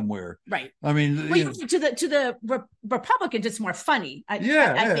cocaine somewhere. Right. I mean, to the Republicans, it's more funny. I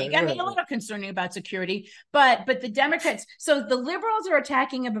think. I mean, a little concerning about security, but the Democrats. So the liberals are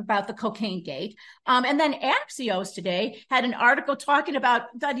attacking him about the cocaine gate, and then Axios today had an article talking about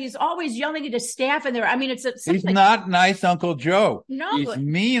that he's always yelling at his staff, and I mean, he's not nice, Uncle Joe. No, he's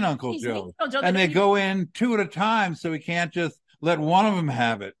mean, Uncle Joe. And they go in two at a time, so he can't just let one of them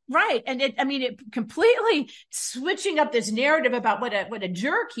have it. Right. And it completely switching up this narrative about what a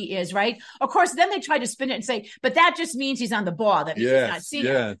jerk he is, right? Of course, then they try to spin it and say, but that just means he's on the ball. That means he's not seeing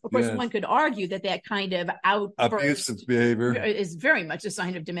it. Of course, one could argue that kind of outburst abusive behavior is very much a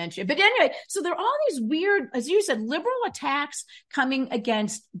sign of dementia. But anyway, so there are all these weird, as you said, liberal attacks coming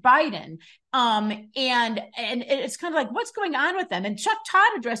against Biden. And it's kind of like, what's going on with them? And Chuck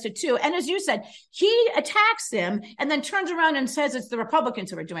Todd addressed it too. And as you said, he attacks them and then turns around and says it's the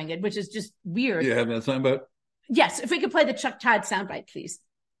Republicans who are doing it, which is just weird. You have that soundbite? Yes. If we could play the Chuck Todd soundbite, please.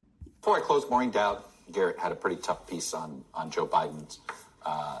 Before I close, Maureen Dowd Garrett had a pretty tough piece on Joe Biden's.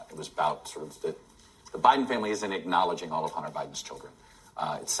 It was about sort of the Biden family isn't acknowledging all of Hunter Biden's children.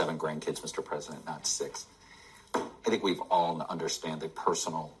 It's 7 grandkids, Mr. President, not 6. I think we've all understand the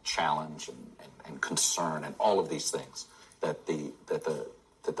personal challenge and concern and all of these things that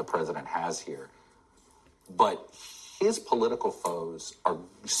the president has here. But his political foes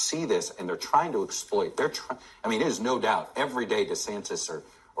see this and they're trying to exploit. There's no doubt every day DeSantis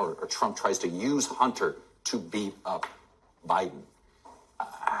or Trump tries to use Hunter to beat up Biden.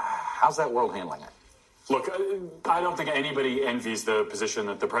 How's that world handling it? Look, I don't think anybody envies the position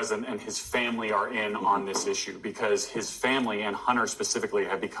that the president and his family are in on this issue, because his family and Hunter specifically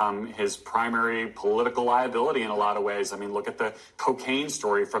have become his primary political liability in a lot of ways. I mean, look at the cocaine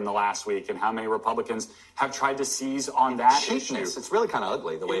story from the last week and how many Republicans have tried to seize on that issue. It's really kind of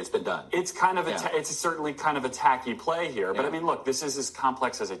ugly the way it's been done. It's kind of it's certainly kind of a tacky play here. But I mean, look, this is as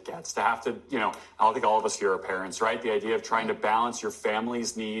complex as it gets to have to, I think all of us here are parents, right? The idea of trying to balance your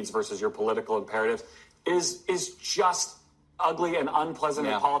family's needs versus your political imperatives is just ugly and unpleasant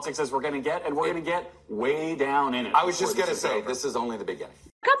in politics as we're going to get, and we're going to get way down in it. I was just going to say, this is only the beginning.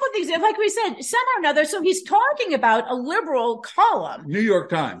 A couple of things, like we said, somehow or another. So he's talking about a liberal column, New York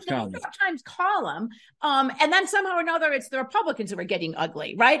Times column, and then somehow or another, it's the Republicans who are getting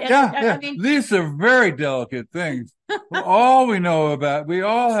ugly, right? I mean, these are very delicate things. All we know about, we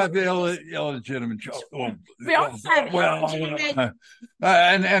all have illegitimate children. We all have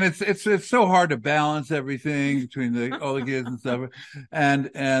and it's so hard to balance everything between all the kids and stuff,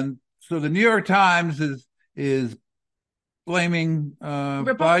 and so the New York Times is blaming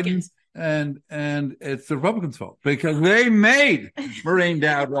Biden, and it's the Republicans' fault because they made Maureen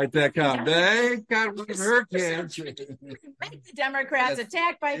Dowd write that column. They got rid of her kids. Make the Democrats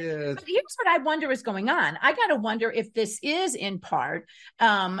attack by. Yes. But here's what I wonder is going on. I got to wonder if this is in part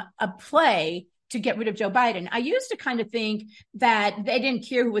a play to get rid of Joe Biden. I used to kind of think that they didn't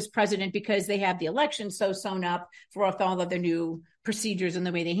care who was president because they have the election so sewn up for all of their new procedures and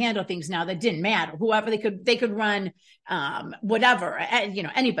the way they handle things now that didn't matter. Whoever they could run whatever,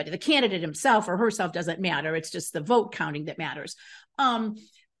 anybody, the candidate himself or herself doesn't matter. It's just the vote counting that matters.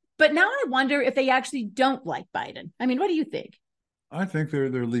 But now I wonder if they actually don't like Biden. I mean, what do you think? I think they're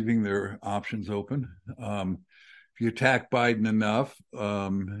leaving their options open. If you attack Biden enough,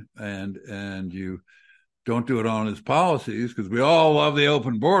 and you don't do it on his policies, because we all love the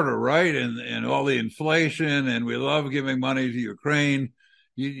open border, right? And all the inflation, and we love giving money to Ukraine.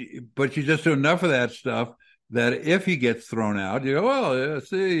 But you just do enough of that stuff that if he gets thrown out, you go, well, yeah,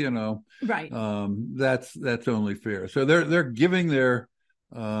 see, right. That's only fair. So they're giving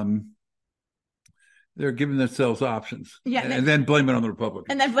they're giving themselves options, and then blame it on the Republicans.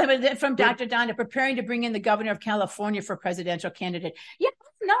 And then blame it from Dr. Donna, preparing to bring in the governor of California for presidential candidate. Yeah,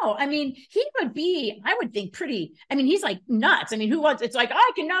 no, I mean, he would be, I would think he's like nuts. I mean, it's like,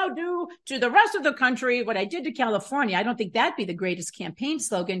 I can now do to the rest of the country what I did to California. I don't think that'd be the greatest campaign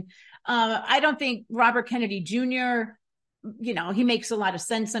slogan. I don't think Robert Kennedy Jr. he makes a lot of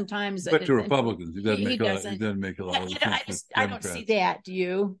sense sometimes. But to Republicans, he doesn't he make a lot. doesn't. He doesn't make a lot of sense. I don't see that. Do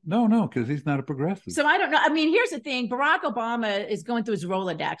you? No, because he's not a progressive. So I don't know. I mean, here's the thing: Barack Obama is going through his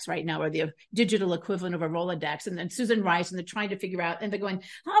Rolodex right now, or the digital equivalent of a Rolodex, and then Susan Rice, and they're trying to figure out, and they're going,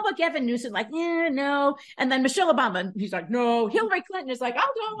 "How about Gavin Newsom?" Like, yeah, no, and then Michelle Obama, he's like, "No." Hillary Clinton is like,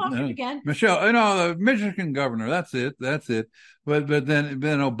 "I'll go again." Michelle, the Michigan governor. That's it. But then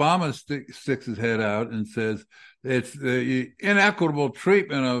Obama sticks his head out and says it's the inequitable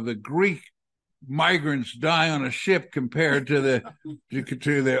treatment of the Greek migrants dying on a ship compared to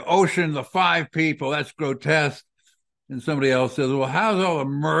the ocean, the 5 people. That's grotesque. And somebody else says, well, how's all the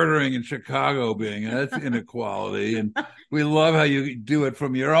murdering in Chicago being? That's inequality. And we love how you do it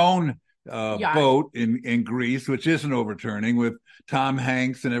from your own boat in Greece, which isn't overturning, with Tom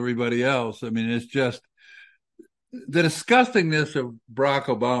Hanks and everybody else. I mean, it's just the disgustingness of Barack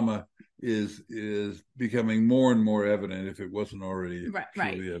Obama is becoming more and more evident, if it wasn't already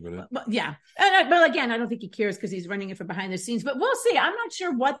truly evident. But again, I don't think he cares because he's running it from behind the scenes. But we'll see. I'm not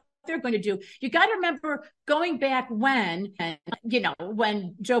sure what they're going to do. You got to remember going back when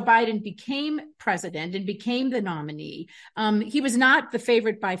Joe Biden became president and became the nominee, he was not the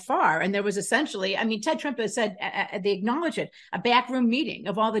favorite by far. And there was essentially, Ted Trump has said, they acknowledge it, a backroom meeting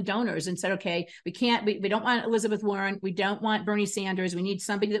of all the donors and said, okay, we don't want Elizabeth Warren. We don't want Bernie Sanders. We need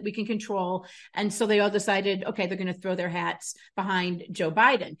somebody that we can control. And so they all decided, okay, they're going to throw their hats behind Joe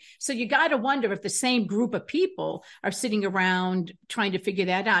Biden. So you got to wonder if the same group of people are sitting around trying to figure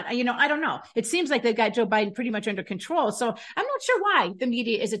that out. I don't know. It seems like they've got Joe Biden pretty much under control. So I'm not sure why the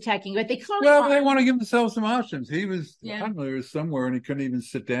media is attacking, but they clearly they want to give themselves some options. He was, I don't know, he was somewhere and he couldn't even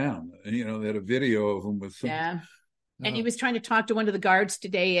sit down. And, they had a video of him with some. And he was trying to talk to one of the guards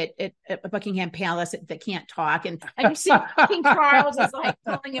today at Buckingham Palace that can't talk. And you see King Charles is like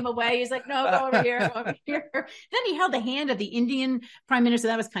pulling him away. He's like, no, go over here, go over here. Then he held the hand of the Indian prime minister.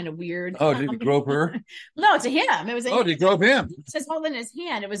 That was kind of weird. Oh, did he grope her? No, it's a him. It was did he grope him? He was just holding his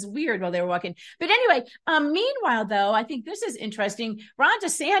hand. It was weird while they were walking. But anyway, meanwhile, though, I think this is interesting. Ron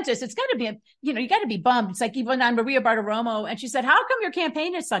DeSantis, it's got to be, you got to be bummed. It's like he went on Maria Bartiromo and she said, how come your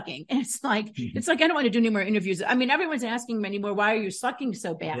campaign is sucking? And it's like, I don't want to do any more interviews. Everyone's asking him anymore, why are you sucking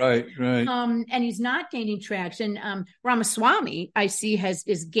so bad? Right. And he's not gaining traction. Ramaswamy, I see,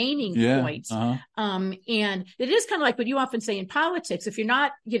 is gaining points. And it is kind of like what you often say in politics. If you're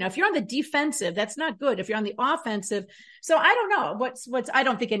not, if you're on the defensive, that's not good. If you're on the offensive. So I don't know I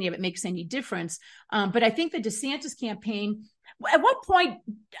don't think any of it makes any difference. But I think the DeSantis campaign, at what point,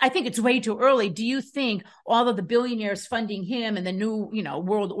 I think it's way too early, do you think all of the billionaires funding him and the new,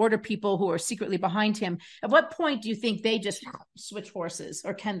 world order people who are secretly behind him, at what point do you think they just switch horses,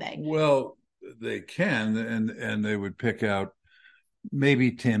 or can they? Well, they can, and they would pick out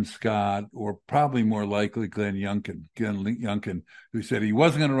maybe Tim Scott, or probably more likely Glenn Youngkin, who said he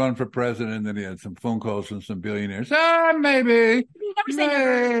wasn't going to run for president, and then he had some phone calls from some billionaires. Maybe.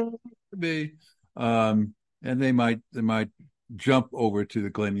 And they might jump over to the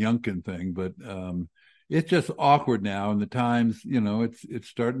Glenn Youngkin thing, but it's just awkward now. And the Times, it's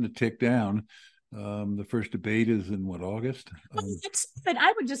starting to tick down. The first debate is in August? But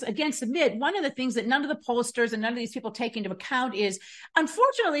I would just again submit, one of the things that none of the pollsters and none of these people take into account is,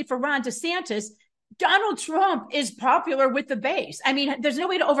 unfortunately for Ron DeSantis, Donald Trump is popular with the base. There's no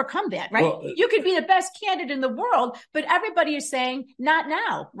way to overcome that, right? Well, you could be the best candidate in the world, but everybody is saying, not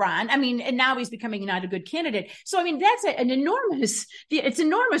now, Ron. And now he's becoming not a good candidate. So, that's an enormous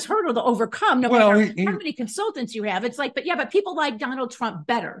hurdle to overcome, no matter how many consultants you have. It's like, but people like Donald Trump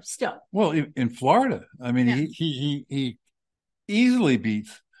better still. Well, in Florida, he easily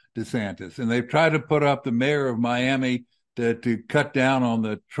beats DeSantis, and they've tried to put up the mayor of Miami to cut down on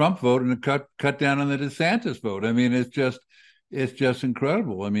the Trump vote and to cut down on the DeSantis vote. It's just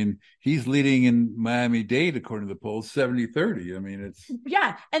incredible. He's leading in Miami-Dade, according to the polls, 70-30. It's...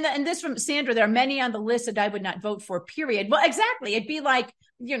 Yeah, and this from Sandra, there are many on the list that I would not vote for, period. Well, exactly. It'd be like,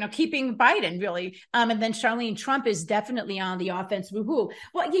 keeping Biden, really. And then Charlene, Trump is definitely on the offense. Woohoo.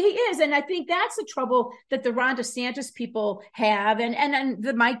 Well, he is. And I think that's the trouble that the Ron DeSantis people have. And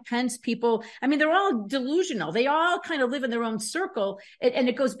the Mike Pence people, they're all delusional. They all kind of live in their own circle. And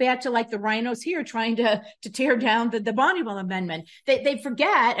it goes back to like the rhinos here trying to tear down the Bonniwell Amendment. They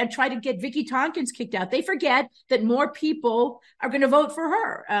forget and try to get Vicky Tompkins kicked out. They forget that more people are going to vote for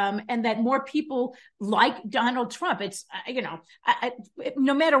her, and that more people like Donald Trump. It's,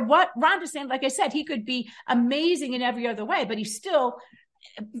 no matter what, Ron DeSantis, like I said, he could be amazing in every other way, but he's still,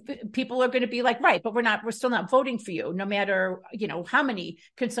 people are going to be like, right, but we're still not voting for you, no matter, how many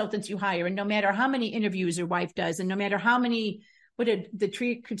consultants you hire, and no matter how many interviews your wife does, and no matter how many, what did the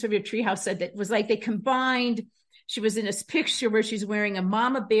conservative treehouse said, that was like they combined she was in this picture where she's wearing a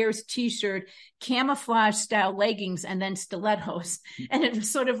Mama Bear's t-shirt, camouflage style leggings, and then stilettos. And it was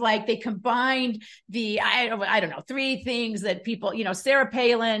sort of like they combined I don't know, three things that people, Sarah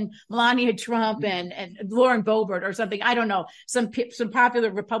Palin, Melania Trump, and Lauren Boebert or something. I don't know, some popular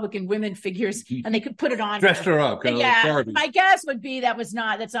Republican women figures, and they could put it on. Dressed her up. Yeah, my guess would be that's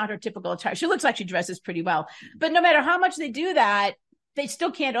not her typical attire. She looks like she dresses pretty well. But no matter how much they do that, they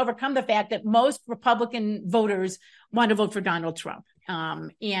still can't overcome the fact that most Republican voters want to vote for Donald Trump.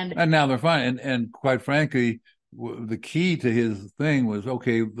 And now they're fine. And quite frankly, the key to his thing was,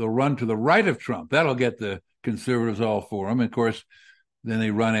 okay, they'll run to the right of Trump. That'll get the conservatives all for him. And of course, then they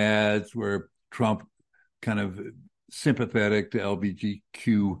run ads where Trump kind of sympathetic to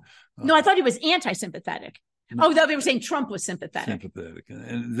LGBTQ. No, I thought he was anti-sympathetic. Oh, they were saying Trump was sympathetic.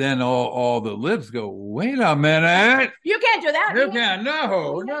 And then all the libs go, wait a minute. You can't do that. You can't.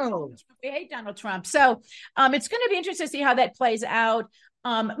 No. We hate Donald Trump. So it's going to be interesting to see how that plays out.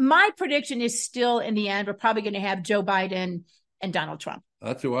 My prediction is still, in the end, we're probably going to have Joe Biden and Donald Trump.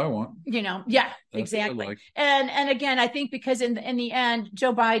 That's who I want. Yeah, That's exactly. like. And again, I think because in the end,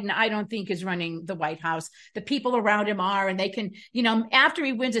 Joe Biden, I don't think is running the White House. The people around him are, and they can, after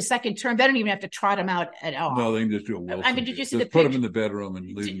he wins a second term, they don't even have to trot him out at all. No, they can just do a Wilson. I mean, did you see put him in the bedroom and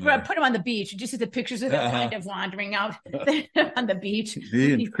leave him put him on the beach? Did you see the pictures of them kind of wandering out on the beach?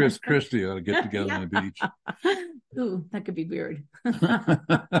 He and Chris Christie ought to get together on the beach. Ooh, that could be weird.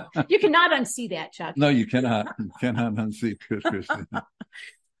 You cannot unsee that, Chuck. No, you cannot. You cannot unsee Chris Christie.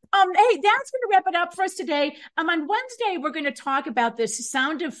 Hey, that's going to wrap it up for us today. On Wednesday, we're going to talk about this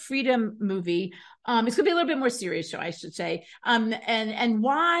Sound of Freedom movie. It's going to be a little bit more serious show, I should say. And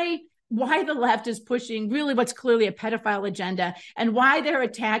why the left is pushing really what's clearly a pedophile agenda, and why they're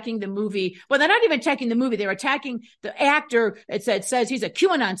attacking the movie. Well, they're not even attacking the movie. They're attacking the actor. It says he's a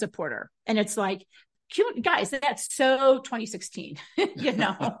QAnon supporter. And it's like, guys, that's so 2016.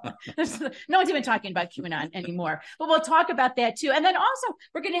 No one's even talking about QAnon anymore. But we'll talk about that too. And then also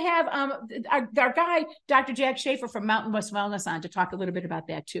we're going to have our guy, Dr. Jack Schaefer from Mountain West Wellness, on to talk a little bit about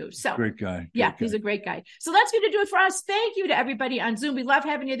that too. So great guy. He's a great guy. So that's going to do it for us. Thank you to everybody on Zoom. We love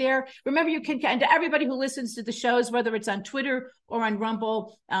having you there. Remember, and to everybody who listens to the shows, whether it's on Twitter or on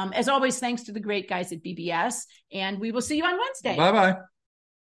Rumble. As always, thanks to the great guys at BBS. And we will see you on Wednesday. Bye-bye.